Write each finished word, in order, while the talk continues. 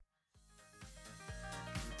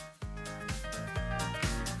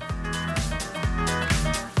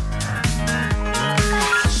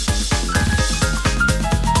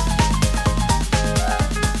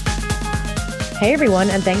Hey everyone,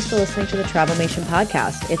 and thanks for listening to the Travelmation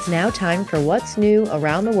podcast. It's now time for What's New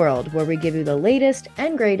Around the World, where we give you the latest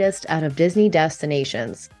and greatest out of Disney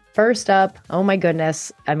destinations. First up, oh my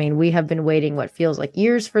goodness, I mean, we have been waiting what feels like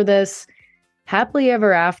years for this. Happily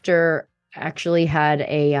Ever After actually had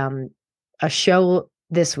a show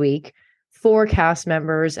this week for cast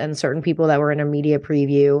members and certain people that were in a media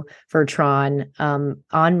preview for Tron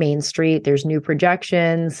on Main Street. There's new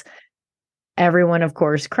projections. Everyone, of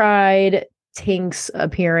course, cried. Tink's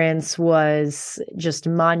appearance was just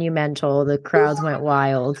monumental. The crowds went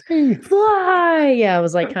wild. Fly! Yeah, it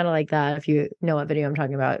was like kind of like that. If you know what video I'm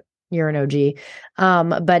talking about, you're an OG.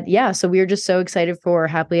 But yeah, so we were just so excited for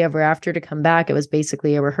Happily Ever After to come back. It was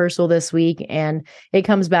basically a rehearsal this week, and it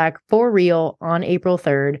comes back for real on April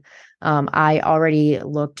 3rd. I already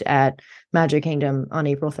looked at Magic Kingdom on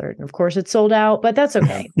April 3rd, and of course it's sold out, but that's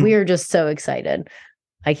okay. We are just so excited.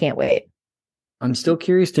 I can't wait. I'm still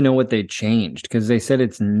curious to know what they changed, because they said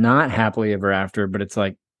it's not Happily Ever After, but it's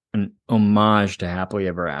like an homage to Happily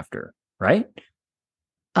Ever After, right?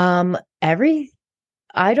 I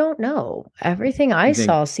don't know. Everything I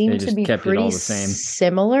saw seemed to be pretty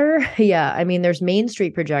similar. Yeah, I mean, there's Main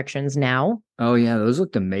Street projections now. Oh yeah, those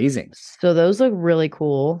looked amazing. So those look really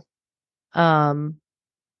cool.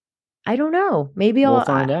 I don't know. Maybe we'll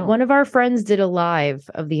find out. One of our friends did a live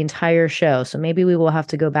of the entire show, so maybe we will have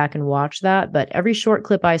to go back and watch that. But every short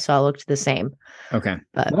clip I saw looked the same. Okay.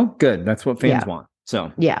 Well, good. That's what fans want.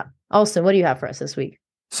 So yeah. Alston, what do you have for us this week?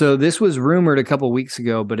 So this was rumored a couple weeks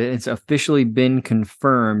ago, but it's officially been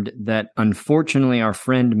confirmed that unfortunately our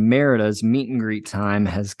friend Merida's meet and greet time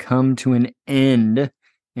has come to an end,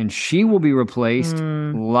 and she will be replaced.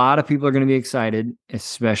 A lot of people are going to be excited,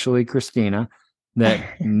 especially Christina,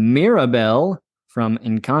 that Mirabel from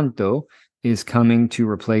Encanto is coming to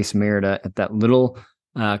replace Merida at that little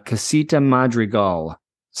Casita Madrigal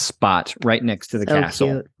spot right next to the castle.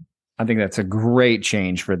 Cute. I think that's a great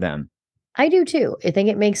change for them. I do too. I think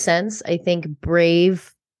it makes sense. I think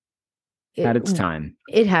Brave had its time.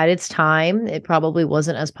 It had its time. It probably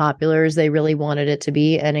wasn't as popular as they really wanted it to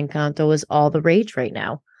be, and Encanto is all the rage right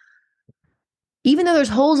now. Even though there's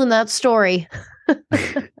holes in that story.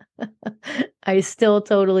 I still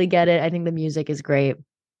totally get it. I think the music is great.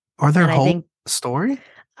 Are there holes in the story?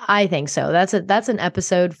 I think so. That's an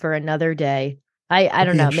episode for another day. I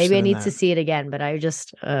don't know. Maybe I need to see it again, but I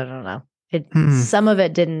don't know. Some of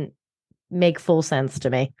it didn't make full sense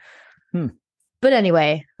to me. But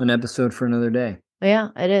anyway. An episode for another day. Yeah,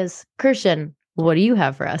 it is. Christian, what do you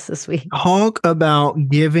have for us this week? Talk about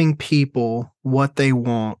giving people what they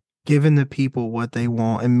want. Giving the people what they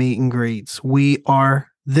want and meet and greets. We are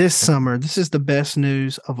this summer. This is the best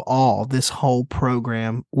news of all. This whole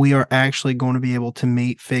program. We are actually going to be able to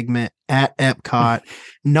meet Figment at Epcot.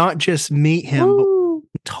 Not just meet him,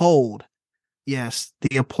 but told. Yes,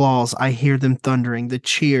 the applause. I hear them thundering. The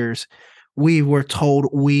cheers. We were told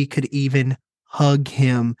we could even hug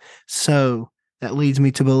him. So that leads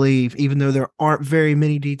me to believe, even though there aren't very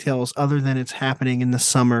many details other than it's happening in the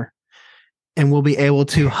summer, and we'll be able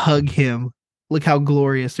to hug him. Look how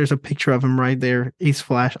glorious. There's a picture of him right there.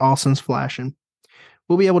 Austin's flashing.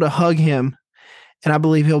 We'll be able to hug him, and I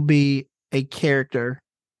believe he'll be a character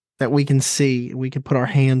that we can see, we can put our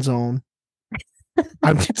hands on.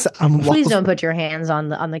 Please don't put your hands on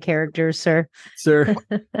the characters, sir. Sir,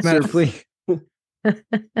 please.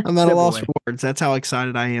 I'm at a loss for words. That's how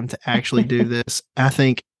excited I am to actually do this. I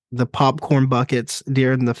think the popcorn buckets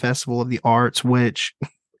during the Festival of the Arts, which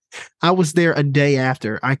I was there a day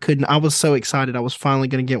after. I was so excited. I was finally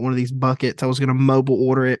going to get one of these buckets. I was going to mobile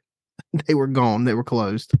order it. They were gone. They were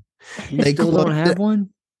closed. They still don't have one?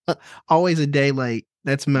 Always a day late.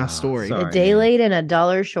 That's my story. Sorry, a day late and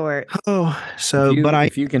 $1 short. Oh, so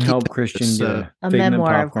if you can help Christian get a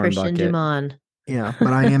memoir of Christian Dumont. Yeah,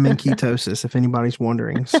 but I am in ketosis, if anybody's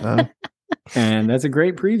wondering. So, and that's a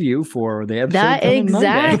great preview for the episode. That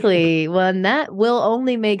exactly. Well, and that will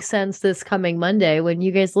only make sense this coming Monday when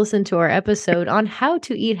you guys listen to our episode on how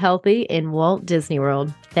to eat healthy in Walt Disney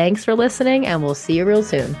World. Thanks for listening, and we'll see you real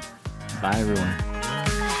soon. Bye, everyone.